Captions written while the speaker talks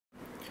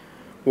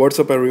What's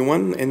up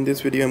everyone, in this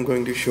video I'm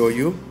going to show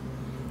you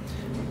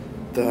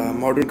the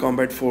Modern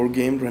Combat 4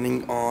 game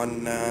running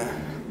on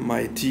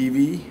my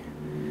TV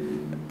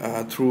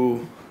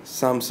through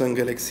Samsung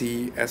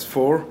Galaxy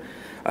S4.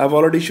 I've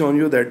already shown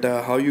you that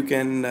how you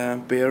can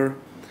pair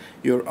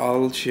your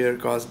all-share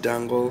cost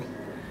dongle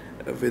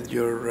with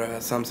your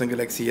Samsung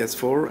Galaxy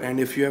S4, and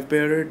if you have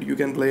paired it you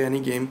can play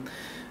any game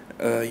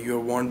you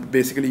want.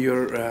 Basically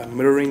you're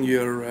mirroring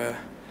your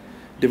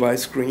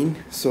device screen,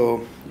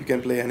 so you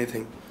can play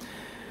anything.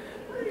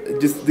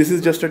 This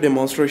is just a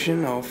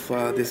demonstration of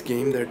this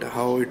game, that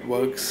how it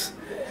works.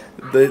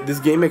 This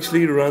game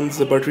actually runs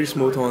buttery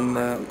smooth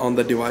on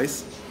the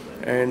device,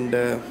 and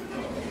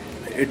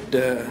it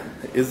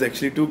is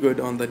actually too good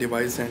on the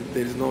device, and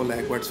there is no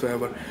lag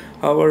whatsoever.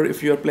 However,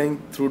 if you are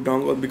playing through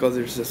dongle, because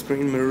it's a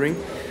screen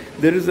mirroring,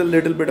 there is a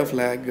little bit of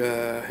lag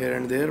here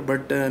and there,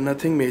 but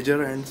nothing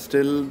major, and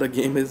still the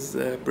game is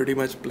pretty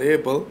much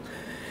playable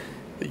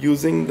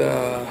using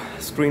the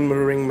screen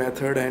mirroring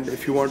method. And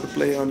if you want to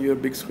play on your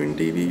big screen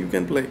TV, you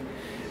can play.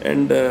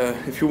 And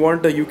if you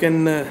want, you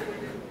can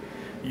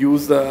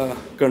use the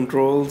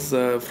controls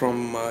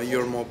from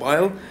your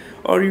mobile,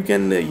 or you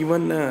can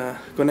even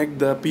connect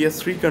the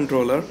PS3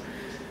 controller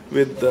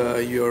with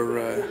your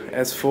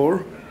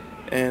S4,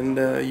 and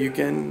you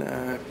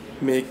can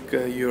make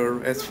your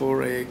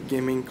S4 a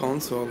gaming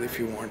console if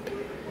you want.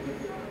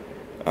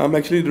 I'm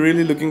actually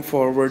really looking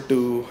forward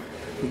to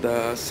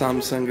the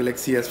Samsung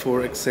Galaxy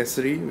S4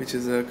 accessory, which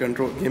is a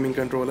gaming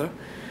controller.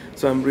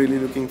 So I'm really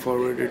looking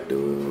forward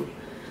to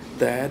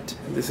that.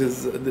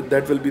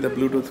 That will be the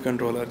Bluetooth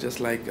controller,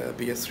 just like a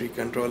PS3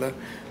 controller.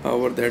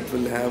 However, that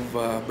will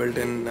have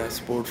built-in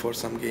support for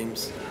some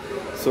games.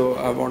 So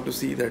I want to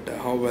see that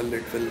how well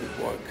it will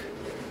work.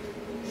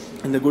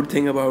 And the good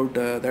thing about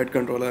that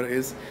controller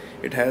is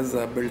it has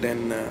a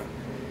built-in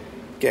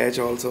catch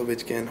also,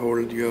 which can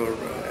hold your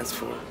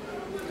S4.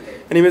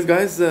 Anyways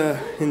guys,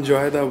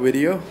 enjoy the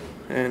video,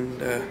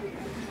 and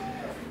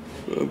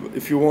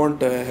if you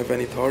want have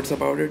any thoughts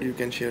about it, you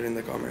can share in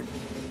the comment.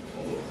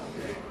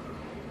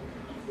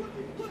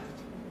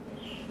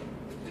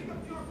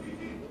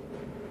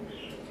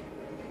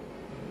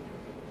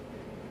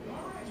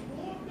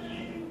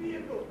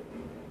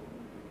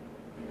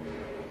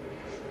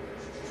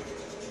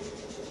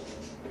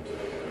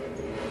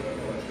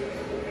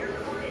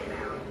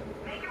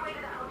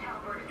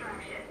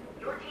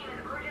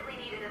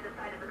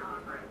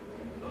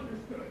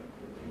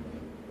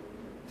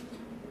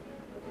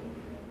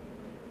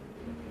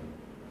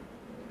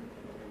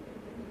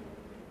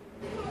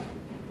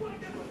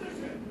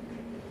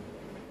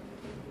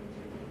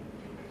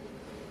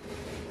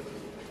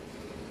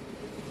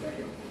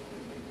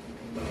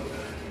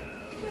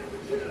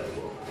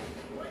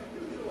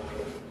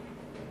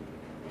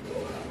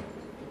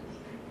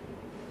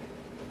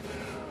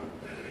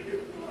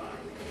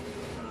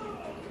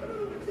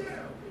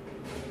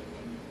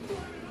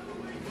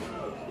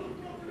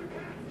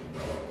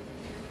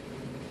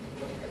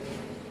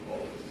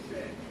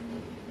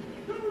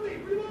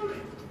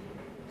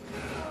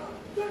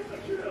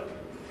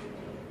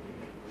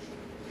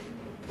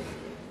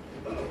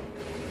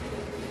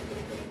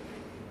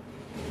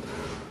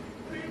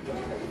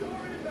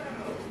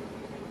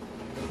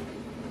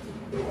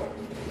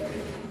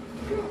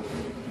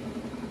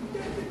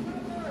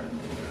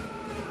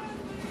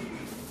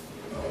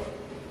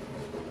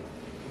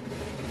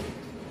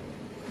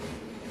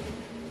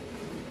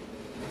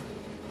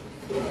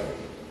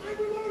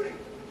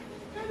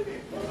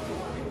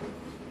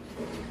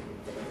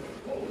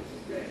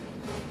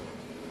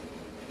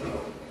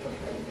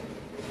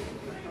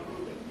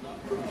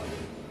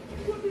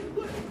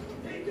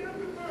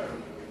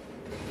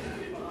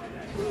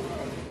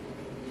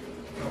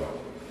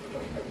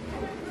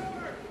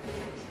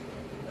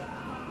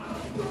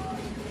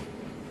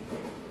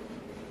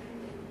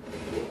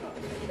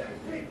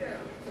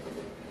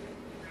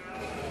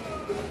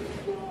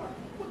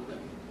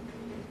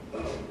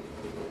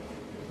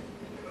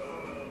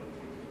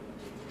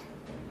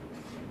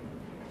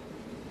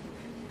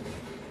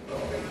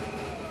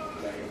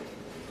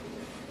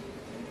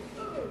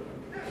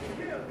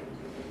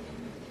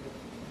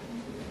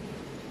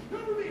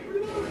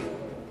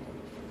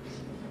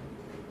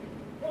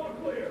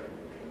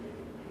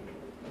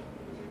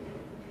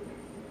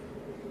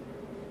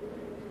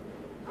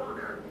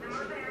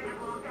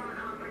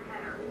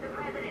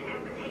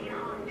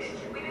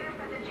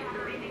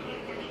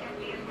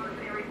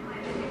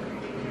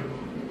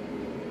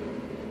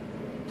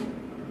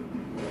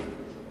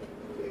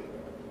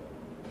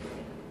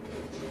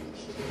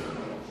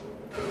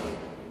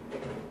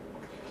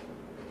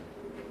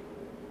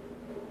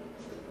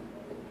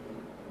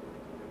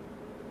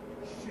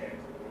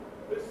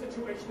 This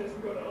situation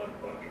isn't going to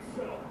unfuck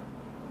itself.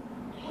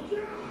 Look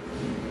out!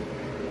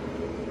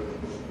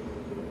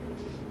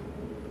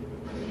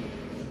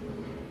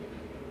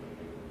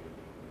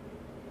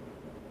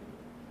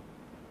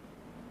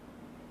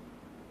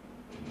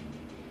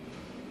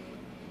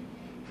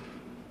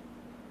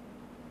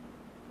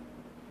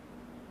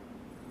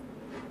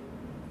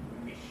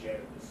 We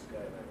shared the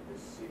skyline of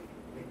this city.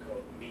 We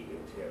called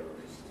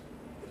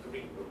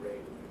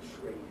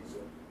great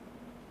user.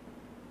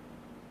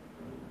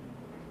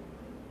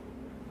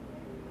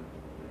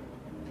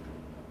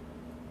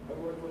 I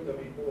worked with them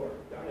before,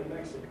 down in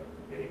Mexico,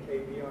 getting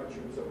KBR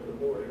troops over the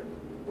border.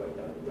 Wiped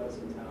out a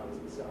dozen towns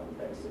in South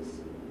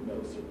Texas.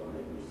 No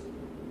survivors.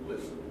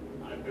 Listen,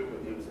 I've been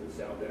with him since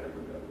South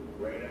Africa,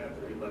 right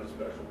after he left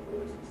Special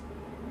Forces.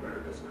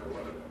 America's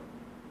corona.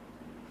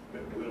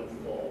 It will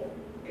fall.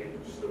 End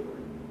of story.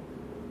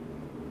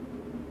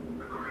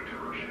 According to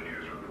Russian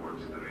news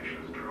reports, the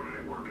nation's drone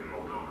network in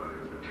Moldova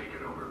has been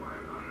taken over by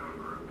an unknown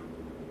group.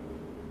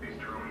 These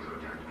drones have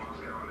attacked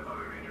Moscow and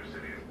other major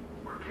cities,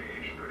 where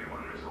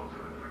KH-31 missiles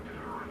have inflicted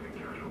horrific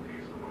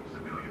casualties among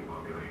civilian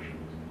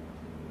populations.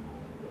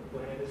 The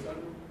plan is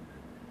under.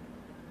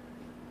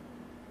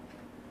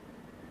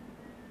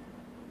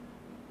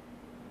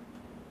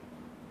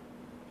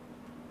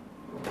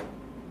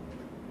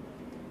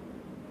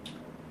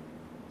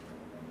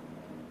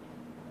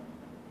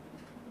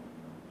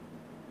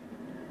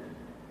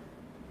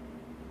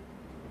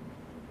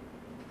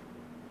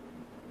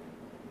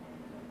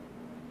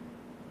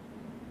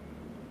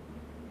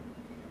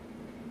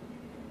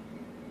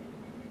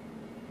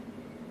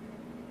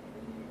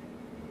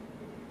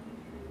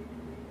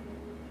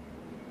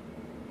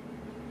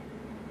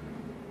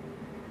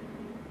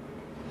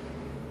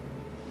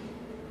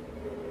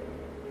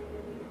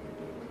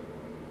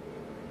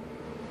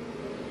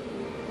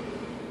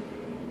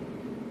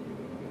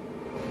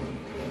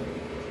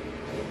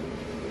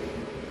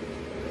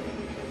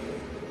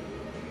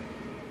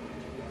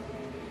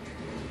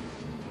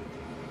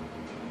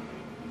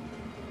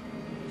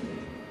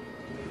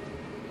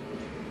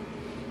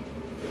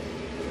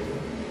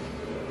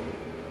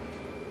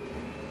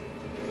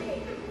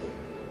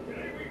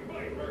 Today we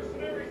fight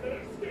mercenaries that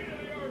have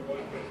state-of-the-art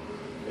weapons.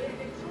 They have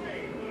been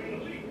trained by an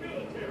elite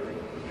military.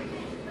 And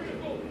most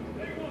critical,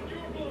 they want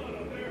your blood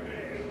on their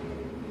hands.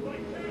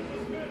 Like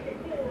countless men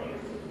before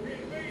us, we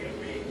invade a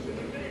beach in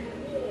the name of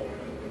war.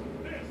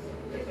 This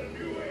is a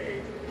new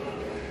age of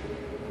combat.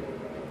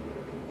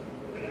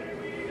 Today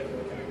we need to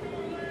protect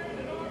our land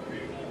and our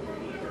people for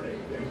liberty.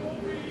 It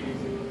won't be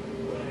easy,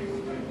 but I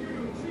expect you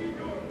to achieve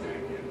your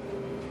objective.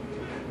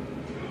 Men,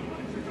 don't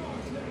let your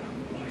guards down.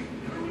 Fight,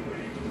 you're with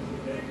me.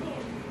 Stay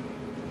close.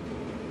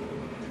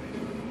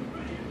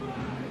 Ready in 5,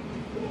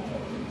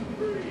 4,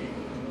 3,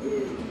 2,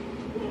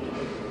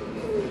 1.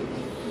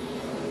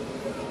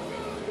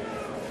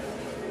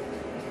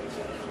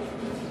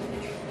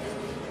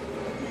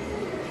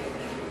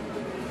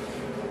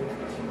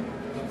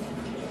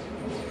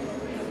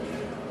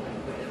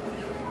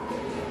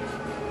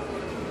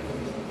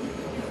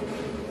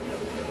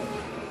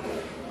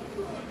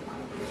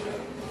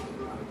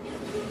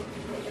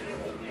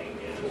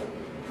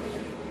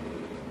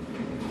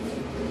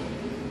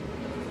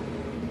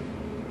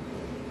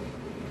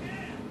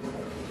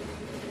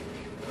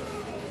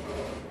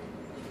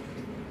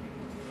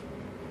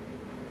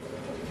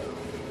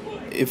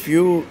 If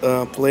you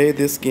play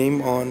this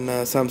game on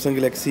Samsung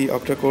Galaxy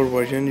Octa Core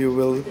version, you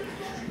will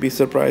be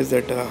surprised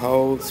at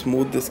how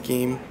smooth this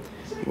game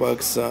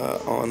works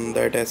on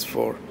that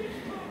S4,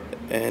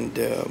 and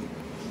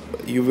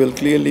you will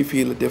clearly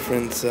feel a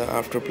difference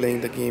after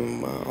playing the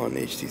game on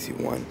HTC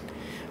One.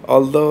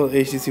 Although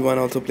HTC One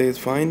also plays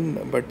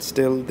fine, but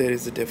still there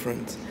is a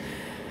difference.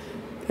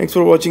 Thanks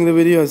for watching the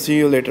video. I'll see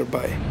you later.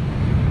 Bye.